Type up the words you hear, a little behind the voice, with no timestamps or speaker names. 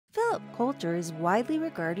Philip Kotler is widely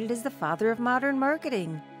regarded as the father of modern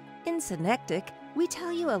marketing. In Synectic, we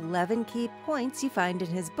tell you 11 key points you find in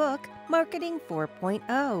his book, Marketing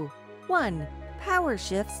 4.0. 1. Power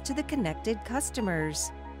shifts to the connected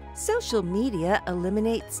customers. Social media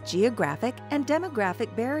eliminates geographic and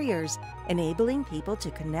demographic barriers, enabling people to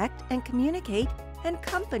connect and communicate, and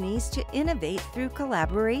companies to innovate through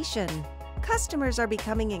collaboration. Customers are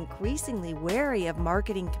becoming increasingly wary of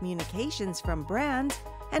marketing communications from brands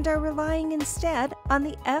and are relying instead on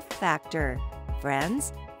the F factor: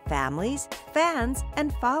 friends, families, fans,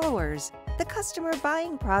 and followers. The customer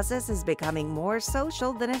buying process is becoming more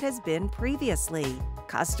social than it has been previously.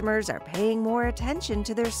 Customers are paying more attention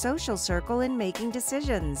to their social circle in making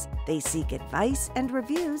decisions. They seek advice and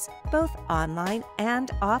reviews both online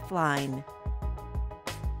and offline.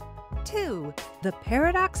 2. The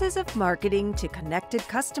paradoxes of marketing to connected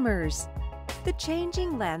customers. The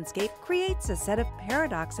changing landscape creates a set of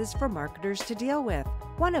paradoxes for marketers to deal with,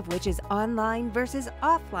 one of which is online versus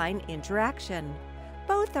offline interaction.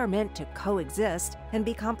 Both are meant to coexist and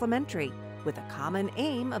be complementary, with a common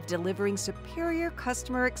aim of delivering superior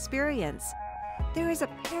customer experience. There is a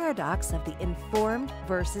paradox of the informed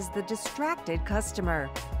versus the distracted customer.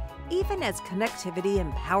 Even as connectivity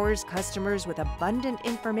empowers customers with abundant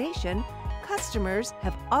information, customers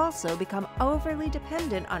have also become overly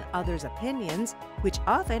dependent on others' opinions, which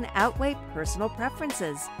often outweigh personal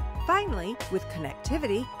preferences. Finally, with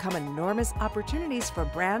connectivity come enormous opportunities for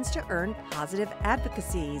brands to earn positive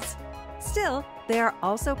advocacies. Still, they are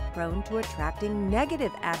also prone to attracting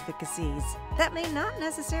negative advocacies. That may not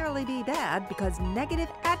necessarily be bad, because negative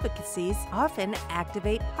advocacies often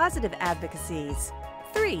activate positive advocacies.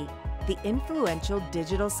 3. The influential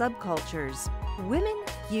digital subcultures. Women,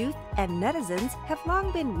 youth, and netizens have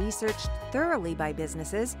long been researched thoroughly by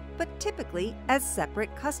businesses, but typically as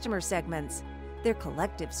separate customer segments. Their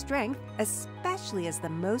collective strength, especially as the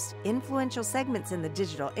most influential segments in the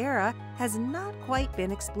digital era, has not quite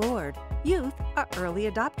been explored. Youth are early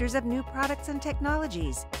adopters of new products and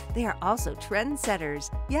technologies. They are also trendsetters,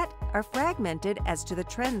 yet are fragmented as to the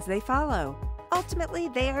trends they follow. Ultimately,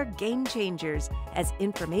 they are game changers. As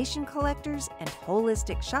information collectors and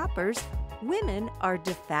holistic shoppers, women are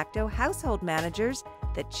de facto household managers,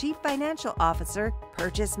 the chief financial officer,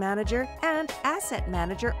 purchase manager, and asset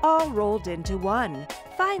manager all rolled into one.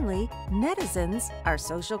 Finally, netizens are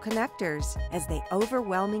social connectors, as they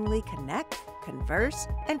overwhelmingly connect, converse,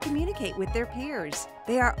 and communicate with their peers.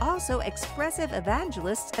 They are also expressive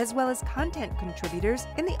evangelists as well as content contributors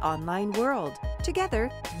in the online world.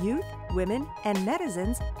 Together, youth, women, and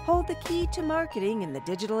netizens hold the key to marketing in the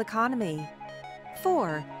digital economy.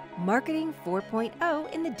 4. Marketing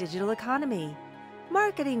 4.0 in the digital economy.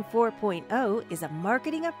 Marketing 4.0 is a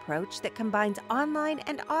marketing approach that combines online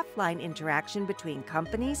and offline interaction between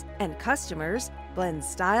companies and customers, blends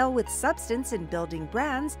style with substance in building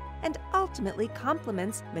brands, and ultimately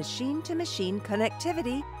complements machine-to-machine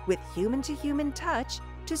connectivity with human-to-human touch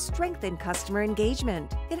to strengthen customer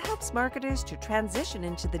engagement. It helps marketers to transition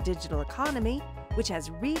into the digital economy, which has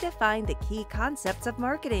redefined the key concepts of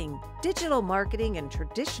marketing. Digital marketing and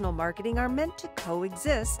traditional marketing are meant to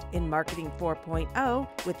coexist in Marketing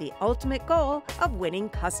 4.0 with the ultimate goal of winning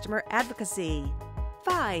customer advocacy.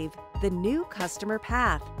 5. The new customer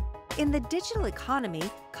path. In the digital economy,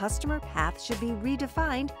 customer path should be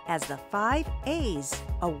redefined as the 5 A's: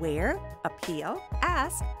 aware, appeal,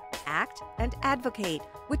 ask, act, and advocate,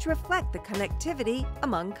 which reflect the connectivity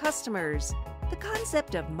among customers. The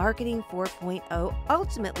concept of Marketing 4.0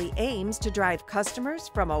 ultimately aims to drive customers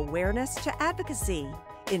from awareness to advocacy.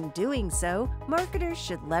 In doing so, marketers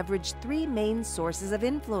should leverage 3 main sources of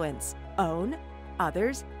influence: own,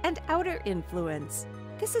 others, and outer influence.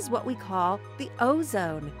 This is what we call the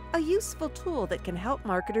O-Zone, a useful tool that can help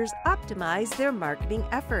marketers optimize their marketing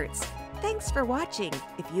efforts. Thanks for watching.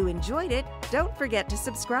 If you enjoyed it, don't forget to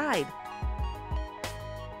subscribe.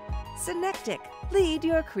 Synectic, lead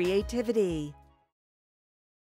your creativity.